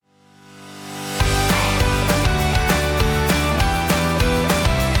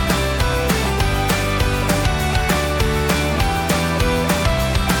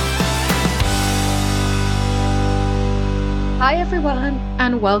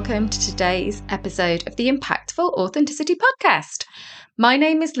welcome to today's episode of the Impactful Authenticity Podcast. My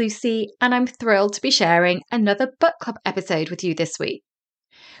name is Lucy, and I'm thrilled to be sharing another book club episode with you this week.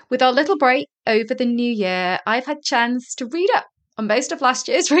 With our little break over the new year, I've had a chance to read up on most of last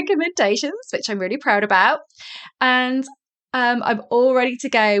year's recommendations, which I'm really proud about. And I'm all ready to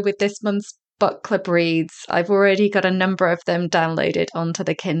go with this month's book club reads. I've already got a number of them downloaded onto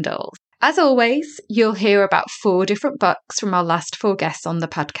the Kindle. As always, you'll hear about 4 different books from our last 4 guests on the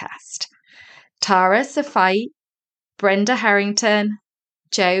podcast. Tara Safai, Brenda Harrington,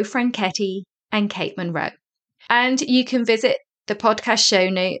 Joe Franchetti, and Kate Monroe. And you can visit the podcast show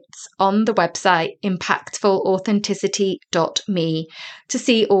notes on the website impactfulauthenticity.me to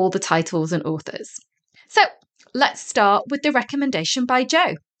see all the titles and authors. So let's start with the recommendation by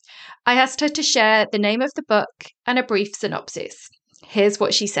Joe. I asked her to share the name of the book and a brief synopsis. Here's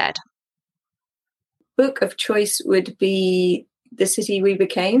what she said. Book of choice would be The City We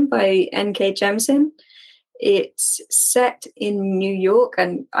Became by N.K. Jemisin. It's set in New York,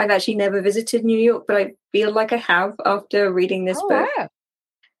 and I've actually never visited New York, but I feel like I have after reading this book.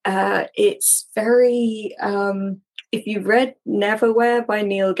 Wow. It's very, if you've read Neverwhere by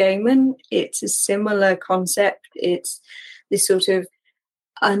Neil Gaiman, it's a similar concept. It's this sort of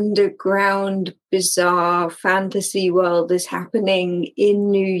underground, bizarre fantasy world is happening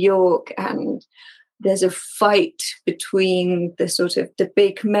in New York, and there's a fight between the sort of the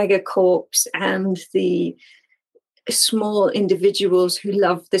big megacorps and the small individuals who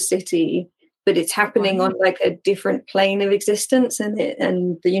love the city, but it's happening on like a different plane of existence. And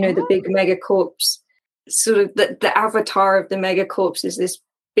the big megacorps, sort of the avatar of the megacorps is this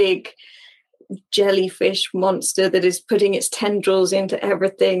big jellyfish monster that is putting its tendrils into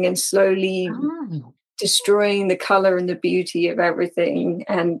everything and slowly destroying the color and the beauty of everything.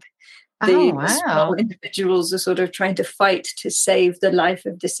 And the small individuals are sort of trying to fight to save the life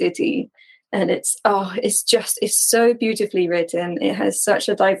of the city. And it's so beautifully written. It has such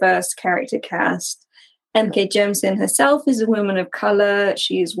a diverse character cast. N.K. Jemisin herself is a woman of color.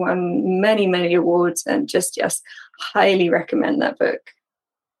 She has won many, many awards, and just highly recommend that book.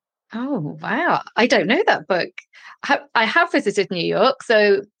 Oh, wow. I don't know that book. I have visited New York,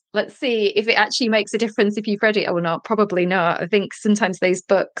 so let's see if it actually makes a difference if you've read it or not. Probably not. I think sometimes those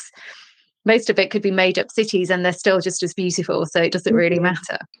books, most of it could be made up cities and they're still just as beautiful, so it doesn't really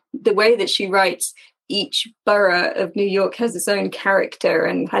matter. The way that she writes, each borough of New York has its own character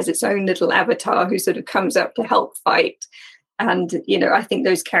and has its own little avatar who sort of comes up to help fight. And, I think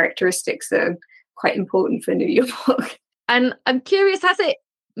those characteristics are quite important for New York. And I'm curious, has it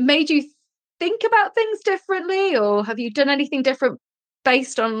made you think about things differently, or have you done anything different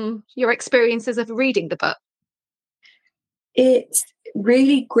based on your experiences of reading the book? It's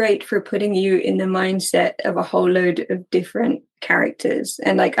really great for putting you in the mindset of a whole load of different characters.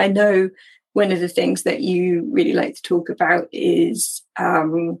 And I know one of the things that you really like to talk about is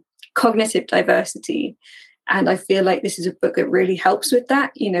cognitive diversity. And I feel like this is a book that really helps with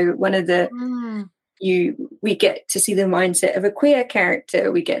that. One of the we get to see the mindset of a queer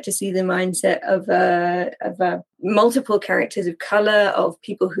character. We get to see the mindset of a multiple characters of color, of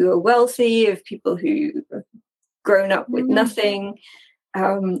people who are wealthy, of people who have grown up with nothing.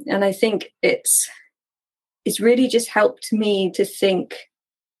 And I think it's really just helped me to think,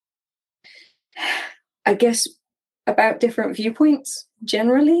 I guess, about different viewpoints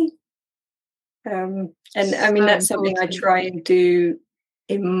generally. And I mean, that's something I try and do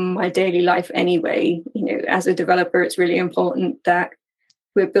in my daily life anyway. As a developer, it's really important that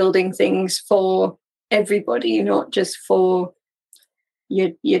we're building things for everybody, not just for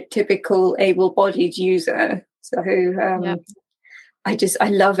your typical able-bodied user. So I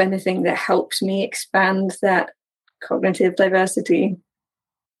love anything that helps me expand that cognitive diversity.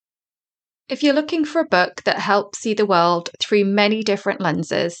 If you're looking for a book that helps see the world through many different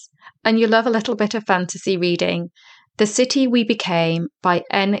lenses, and you love a little bit of fantasy reading, The City We Became by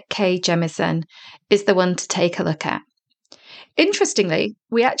N.K. Jemisin is the one to take a look at. Interestingly,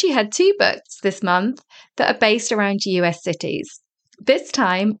 we actually had 2 books this month that are based around US cities. This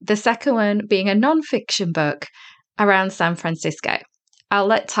time, the second one being a non-fiction book around San Francisco. I'll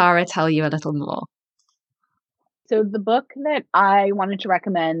let Tara tell you a little more. So the book that I wanted to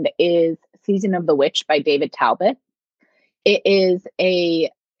recommend is Season of the Witch by David Talbot. It's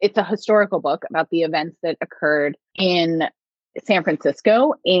a historical book about the events that occurred in San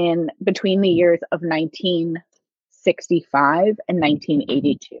Francisco in between the years of 1965 and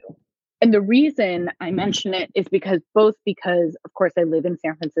 1982. And the reason I mention it is because, of course, I live in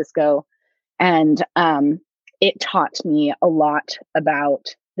San Francisco, and it taught me a lot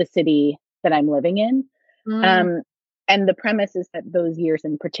about the city that I'm living in. And the premise is that those years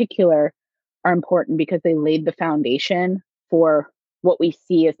in particular are important because they laid the foundation for what we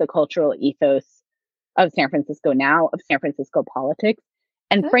see as the cultural ethos of San Francisco now, of San Francisco politics.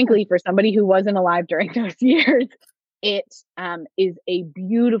 And frankly, for somebody who wasn't alive during those years, it is a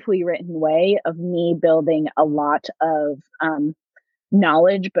beautifully written way of me building a lot of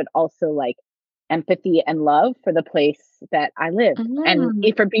knowledge, but also like empathy and love for the place that I live. And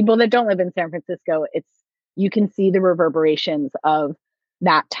for people that don't live in San Francisco, you can see the reverberations of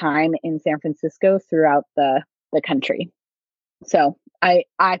that time in San Francisco throughout the country. So I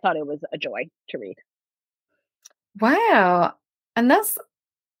thought it was a joy to read. Wow. And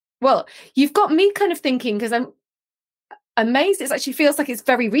you've got me kind of thinking, because I'm amazed. It actually feels like it's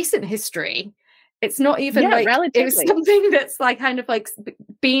very recent history. It's not even relatively. It was something that's like kind of like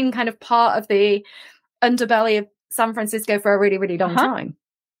being kind of part of the underbelly of San Francisco for a really, really long time.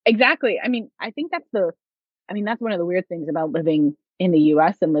 Exactly. I mean, I think that's one of the weird things about living in the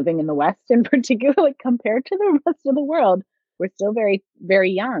US and living in the West in particular, like compared to the rest of the world. We're still very,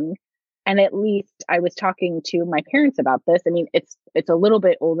 very young. And at least I was talking to my parents about this. I mean, it's a little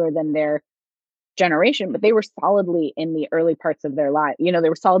bit older than their generation, but they were solidly in the early parts of their life. You know, they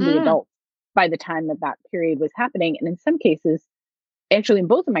were solidly adults by the time that period was happening. And in some cases, actually in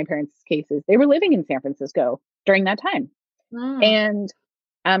both of my parents' cases, they were living in San Francisco during that time. And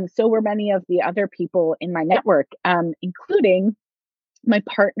so were many of the other people in my network, including my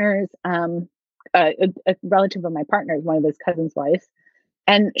partner's, a relative of my partner's, one of his cousin's wives.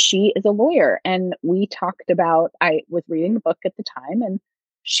 And she is a lawyer. And we talked about, I was reading the book at the time, and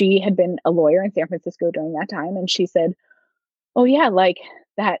she had been a lawyer in San Francisco during that time. And she said, oh yeah, like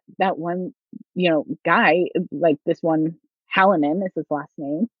that one, guy, like this one, Hallinan is his last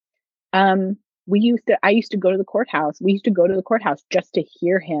name. I used to go to the courthouse. We used to go to the courthouse just to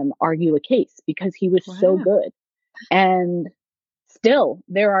hear him argue a case because he was so good. And still,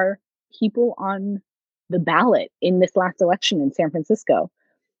 there are people on the ballot in this last election in San Francisco.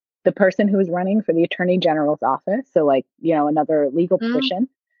 The person who was running for the attorney general's office, so like, another legal position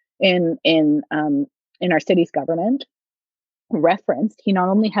in our city's government, referenced, he not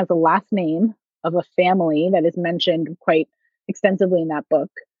only has a last name of a family that is mentioned quite extensively in that book,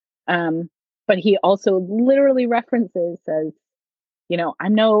 but he also literally says,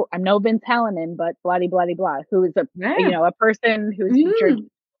 I'm no Vince Hallinan, but blah blah blah, who is a person who's featured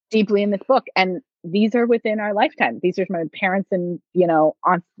deeply in this book. And these are within our lifetime. These are my parents and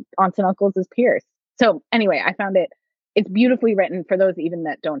aunts and uncles as peers. So anyway, I found it's beautifully written for those even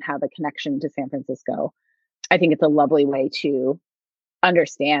that don't have a connection to San Francisco. I think it's a lovely way to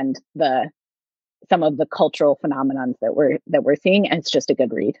understand some of the cultural phenomenons that we're seeing, and it's just a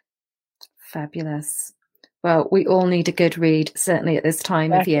good read. Fabulous. Well, we all need a good read, certainly at this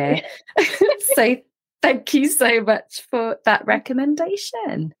time of year. So thank you so much for that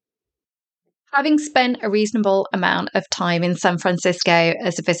recommendation. Having spent a reasonable amount of time in San Francisco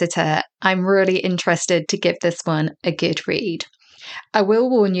as a visitor, I'm really interested to give this one a good read. I will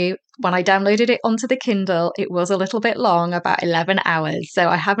warn you, when I downloaded it onto the Kindle, it was a little bit long, about 11 hours, so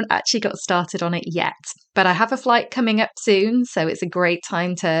I haven't actually got started on it yet. But I have a flight coming up soon, so it's a great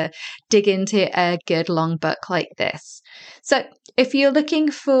time to dig into a good long book like this. So if you're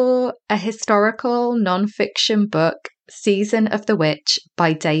looking for a historical non-fiction book, Season of the Witch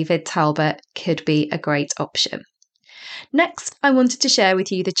by David Talbot could be a great option. Next, I wanted to share with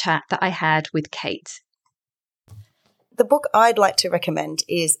you the chat that I had with Kate. The book I'd like to recommend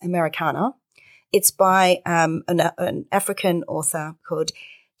is Americana. It's by an African author called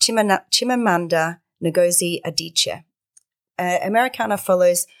Chimamanda Ngozi Adichie. Americana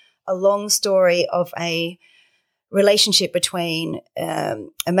follows a long story of a relationship between a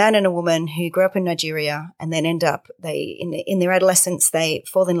man and a woman who grew up in Nigeria and then end up in their adolescence they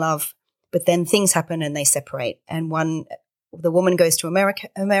fall in love, but then things happen and they separate. And the woman goes to America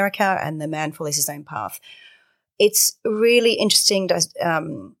and the man follows his own path. It's really interesting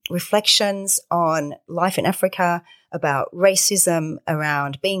reflections on life in Africa, about racism,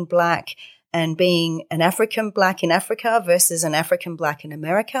 around being Black and being an African Black in Africa versus an African Black in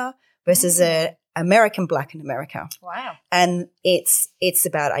America versus an American Black in America. Wow. And it's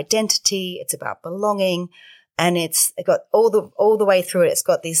about identity, it's about belonging, and it got all the way through it. It's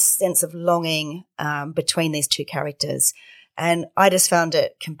got this sense of longing between these two characters. And I just found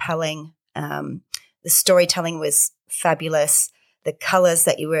it compelling. The storytelling was fabulous. The colors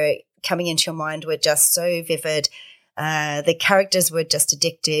that you were coming into your mind were just so vivid. The characters were just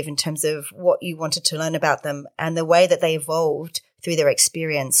addictive in terms of what you wanted to learn about them, and the way that they evolved through their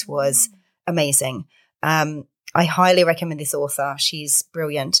experience was amazing. I highly recommend this author. She's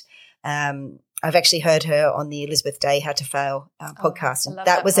brilliant. I've actually heard her on the Elizabeth Day How to Fail podcast. And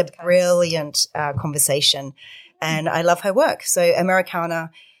that was podcast. A brilliant conversation. And I love her work. So Americana,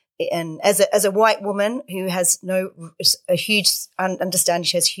 and as a white woman who has a huge understanding,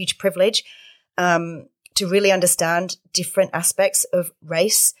 she has huge privilege to really understand different aspects of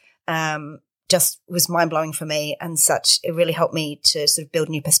race, just was mind-blowing for me, and it really helped me to sort of build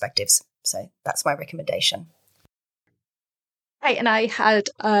new perspectives. So that's my recommendation. Right, and I had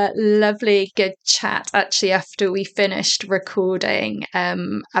a lovely, good chat actually after we finished recording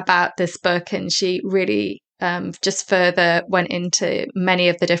about this book, and she really just further went into many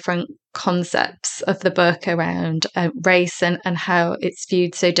of the different concepts of the book around race and how it's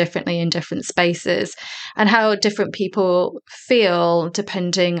viewed so differently in different spaces, and how different people feel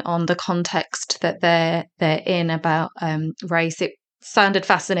depending on the context that they're in about race. It sounded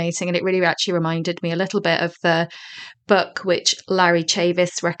fascinating, and it really actually reminded me a little bit of the book which Larry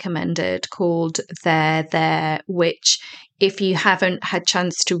Chavis recommended called There, which if you haven't had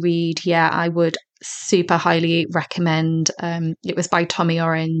chance to read yet, I would super highly recommend. It was by Tommy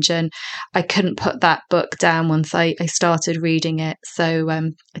Orange, and I couldn't put that book down once I started reading it.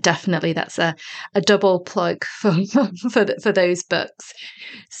 So definitely that's a double plug for those books.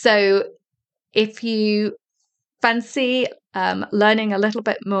 So if you fancy learning a little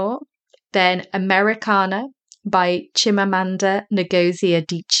bit more, then Americana by Chimamanda Ngozi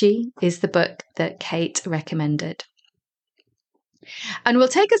Adichie is the book that Kate recommended. And we'll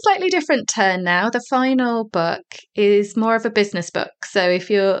take a slightly different turn now. The final book is more of a business book. So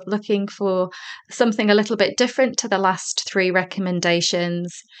if you're looking for something a little bit different to the last three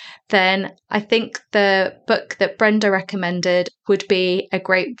recommendations, then I think the book that Brenda recommended would be a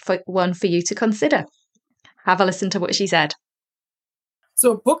great one for you to consider. Have a listen to what she said.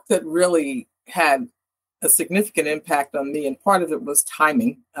 So a book that really had a significant impact on me, and part of it was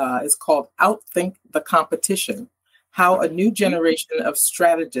timing, is called Outthink the Competition: How a New Generation of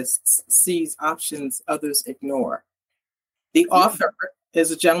Strategists Sees Options Others Ignore. The author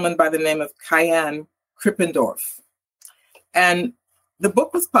is a gentleman by the name of Kian Krippendorf. And the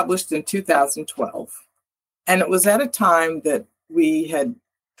book was published in 2012. And it was at a time that we had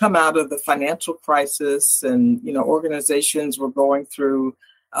come out of the financial crisis, and, organizations were going through,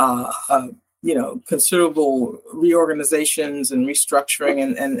 considerable reorganizations and restructuring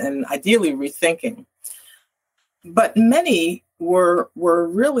and ideally rethinking. But many were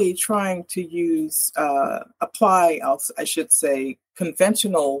really trying to apply, I should say,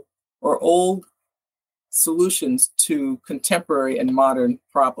 conventional or old solutions to contemporary and modern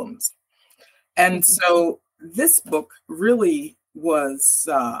problems. And so this book really was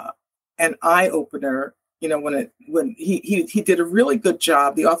an eye-opener. When he did a really good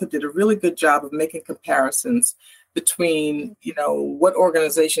job, the author did a really good job of making comparisons between, what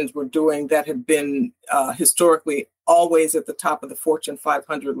organizations were doing that had been historically always at the top of the Fortune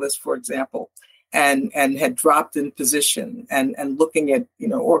 500 list, for example, and had dropped in position, and looking at,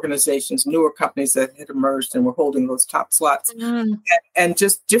 organizations, newer companies that had emerged and were holding those top slots, and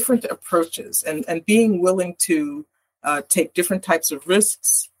just different approaches, and being willing to take different types of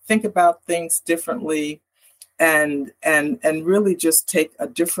risks, think about things differently, and really just take a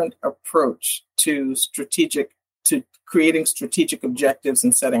different approach to creating strategic objectives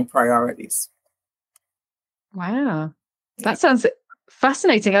and setting priorities. Wow. That sounds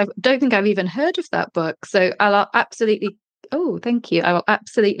fascinating. I don't think I've even heard of that book. So thank you. I will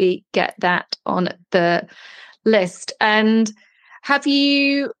absolutely get that on the list. And have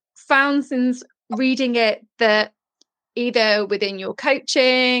you found since reading it that either within your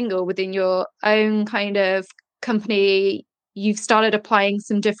coaching or within your own kind of company, you've started applying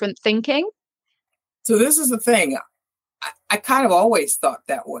some different thinking? So this is the thing. I kind of always thought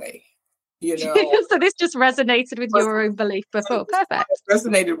that way, So this just resonated with your own belief before. Perfect. It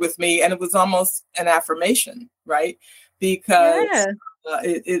resonated with me, and it was almost an affirmation, right? Because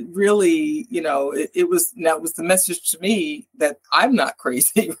it really, it was the message to me that I'm not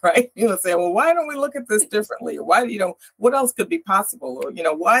crazy, right? Saying, well, why don't we look at this differently? Or why, what else could be possible? Or,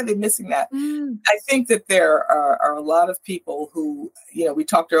 why are they missing that? I think that there are a lot of people who, we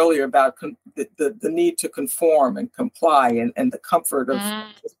talked earlier about the need to conform and comply, and the comfort of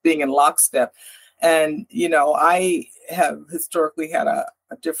just being in lockstep. And, I have historically had a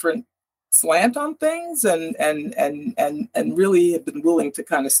different slant on things, and really have been willing to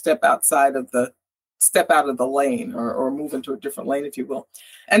kind of step out of the lane, or move into a different lane, if you will.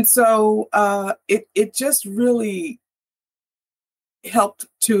 And so it just really helped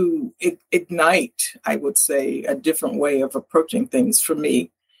to ignite, I would say, a different way of approaching things for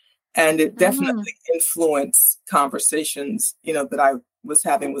me. And it definitely influenced conversations, that was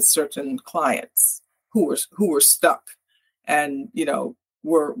having with certain clients who were stuck and,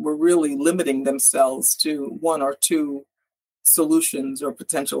 were really limiting themselves to one or two solutions or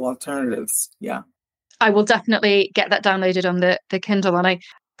potential alternatives. Yeah. I will definitely get that downloaded on the Kindle, and I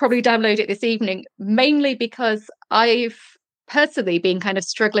probably download it this evening, mainly because I've personally been kind of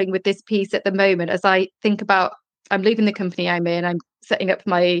struggling with this piece at the moment as I think about, I'm leaving the company I'm in, I'm setting up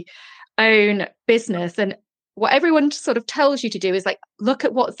my own business, and what everyone sort of tells you to do is like, look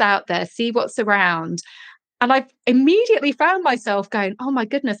at what's out there, see what's around. And I've immediately found myself going, oh my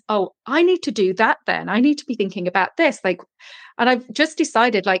goodness, I need to do that then. I need to be thinking about this. And I've just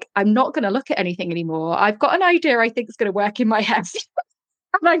decided, I'm not going to look at anything anymore. I've got an idea I think is going to work in my head.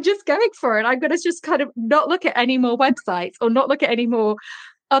 And I'm just going for it. I'm going to just kind of not look at any more websites or not look at any more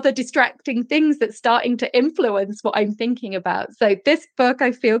other distracting things that's starting to influence what I'm thinking about. So this book,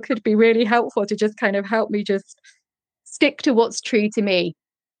 I feel, could be really helpful to just kind of help me just stick to what's true to me.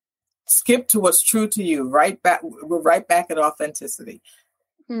 Skip to what's true to you. We're right back at authenticity.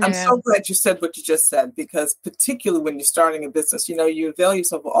 Yeah. I'm so glad you said what you just said, because particularly when you're starting a business, you avail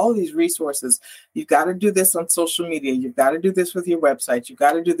yourself of all these resources. You've got to do this on social media. You've got to do this with your website. You've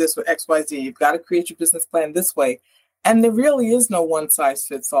got to do this with XYZ. You've got to create your business plan this way. And there really is no one size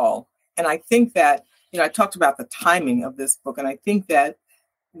fits all. And I think that, I talked about the timing of this book. And I think that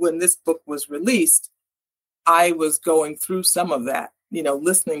when this book was released, I was going through some of that,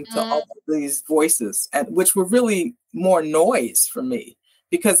 listening to all of these voices, and which were really more noise for me,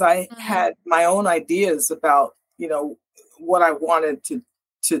 because I had my own ideas about, what I wanted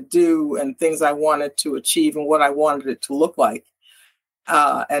to do and things I wanted to achieve and what I wanted it to look like.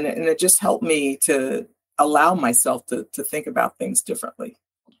 And it just helped me to allow myself to think about things differently.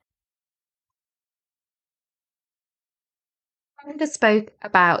 Brenda spoke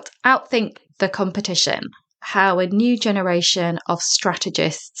about Outthink the Competition, how a new generation of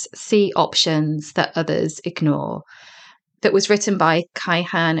strategists see options that others ignore. That was written by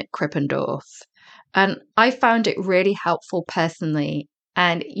Kaihan Krippendorf. And I found it really helpful personally.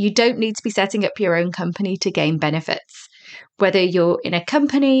 And you don't need to be setting up your own company to gain benefits. Whether you're in a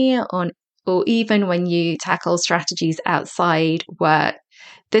company or even when you tackle strategies outside work,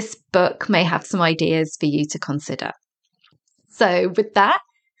 this book may have some ideas for you to consider. So with that,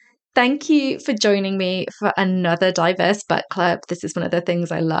 thank you for joining me for another Diverse Book Club. This is one of the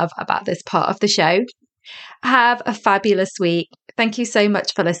things I love about this part of the show. Have a fabulous week. Thank you so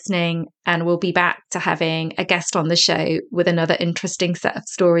much for listening, and we'll be back to having a guest on the show with another interesting set of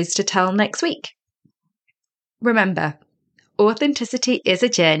stories to tell next week. Remember, authenticity is a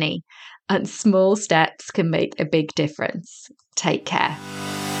journey, and small steps can make a big difference. Take care.